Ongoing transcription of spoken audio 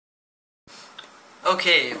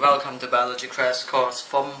Okay, welcome to Biology Crash Course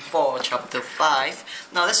Form 4, Chapter 5.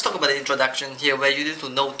 Now let's talk about the introduction here, where you need to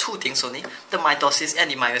know two things only, the mitosis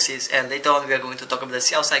and the meiosis, and later on we are going to talk about the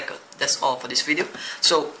cell cycle. That's all for this video.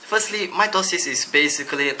 So firstly, mitosis is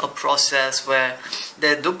basically a process where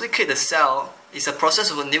they duplicate the cell. It's a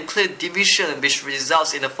process of a nuclear division which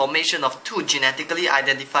results in the formation of two genetically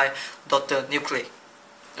identified daughter nuclei.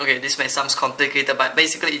 Okay, this may sound complicated, but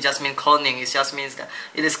basically it just means cloning. It just means that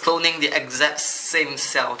it is cloning the exact same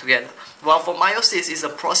cell together. While for meiosis, it's a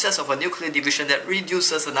process of a nuclear division that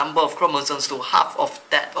reduces the number of chromosomes to half of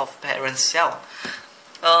that of parent cell.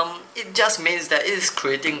 It just means that it is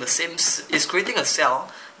creating a cell,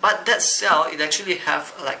 but that cell it actually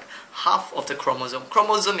have like half of the chromosome.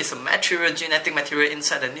 Chromosome is a genetic material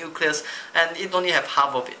inside the nucleus, and it only have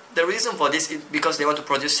half of it. The reason for this is because they want to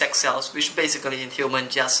produce sex cells, which basically in human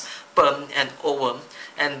just sperm and ovum.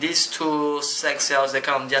 And these two sex cells, they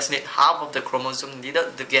kind of just need half of the chromosome needed.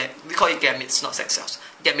 We call it gametes, not sex cells.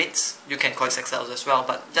 Gametes, you can call it sex cells as well,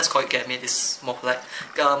 but just call it gamete is more polite.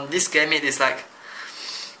 This gamete is like,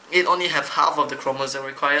 it only have half of the chromosome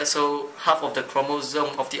required, so half of the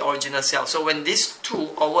chromosome of the original cell. So when these two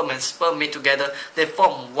ovum and sperm meet together, they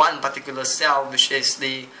form one particular cell, which is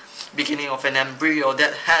the beginning of an embryo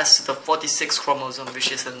that has the 46 chromosome,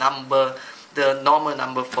 which is the normal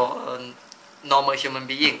number for a normal human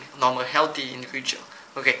being, normal healthy individual.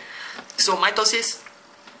 Okay, so mitosis.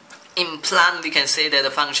 In plant, we can say that the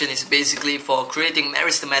function is basically for creating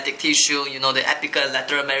meristematic tissue, you know, the apical and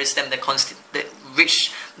lateral meristem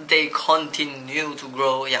which they continue to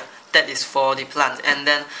grow. Yeah, that is for the plant. And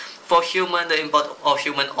then for human,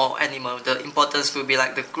 human or animal, the importance will be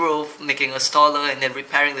like the growth, making a stolon, and then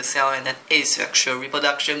repairing the cell, and then asexual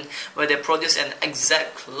reproduction, where they produce an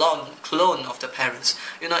exact clone of the parents.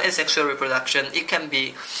 You know, asexual reproduction, it can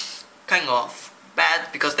be kind of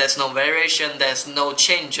bad because there's no variation, there's no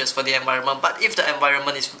changes for the environment. But if the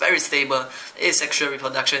environment is very stable, asexual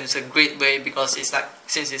reproduction is a great way, because it's like,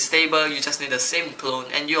 since it's stable, you just need the same clone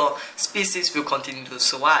and your species will continue to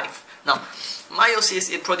survive. Now,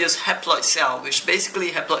 meiosis, it produces haploid cell, which basically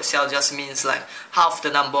haploid cell just means like half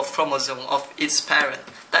the number of chromosome of its parent.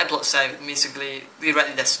 Diploid cell, basically we write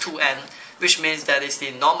it as 2n, which means that it's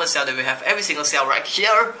the normal cell that we have. Every single cell right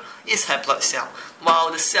here is haploid cell,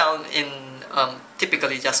 while the cell in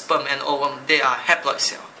typically just sperm and ovum, they are haploid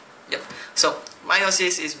cell. Yep. So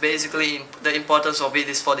meiosis is basically, the importance of it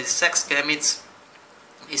is for the sex gametes.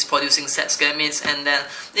 It's producing sex gametes, and then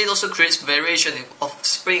it also creates variation in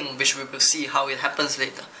offspring, which we will see how it happens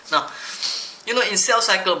later. Now, you know, in cell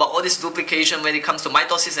cycle, about all this duplication when it comes to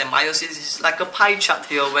mitosis and meiosis, it's like a pie chart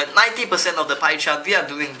here, where 90% of the pie chart we are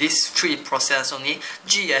doing these three processes only,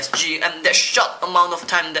 G as G, and that short amount of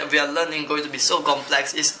time that we are learning going to be so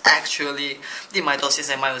complex is actually the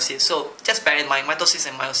mitosis and meiosis. So just bear in mind, mitosis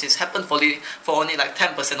and meiosis happen for only like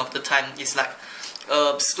 10% of the time. It's like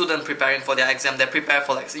a student preparing for their exam, they prepare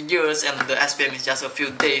for like years, and the SPM is just a few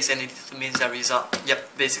days and it determines the result.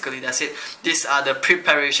 Yep, basically that's it. These are the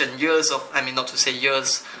preparation years of, not to say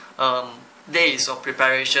years, days of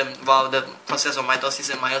preparation, while the process of mitosis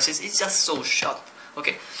and meiosis is just so short.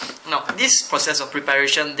 Okay, now this process of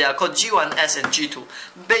preparation, they are called G1S and G2.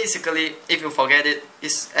 Basically, if you forget it,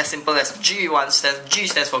 it's as simple as G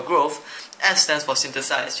stands for growth, S stands for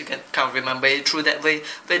synthesize. You can kind of remember it through that way.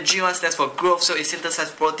 But G1 stands for growth, so it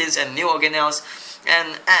synthesizes proteins and new organelles.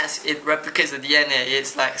 And S, it replicates the DNA.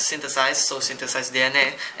 It's like synthesize, so synthesize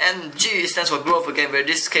DNA. And G stands for growth again, where in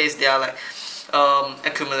this case they are like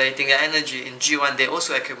accumulating their energy. In G1, they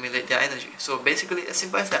also accumulate their energy. So basically, as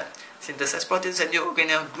simple as that. Synthesize proteins and new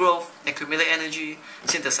organelle, growth, accumulate energy,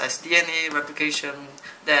 synthesize DNA, replication,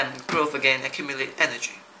 then growth again, accumulate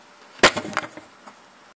energy.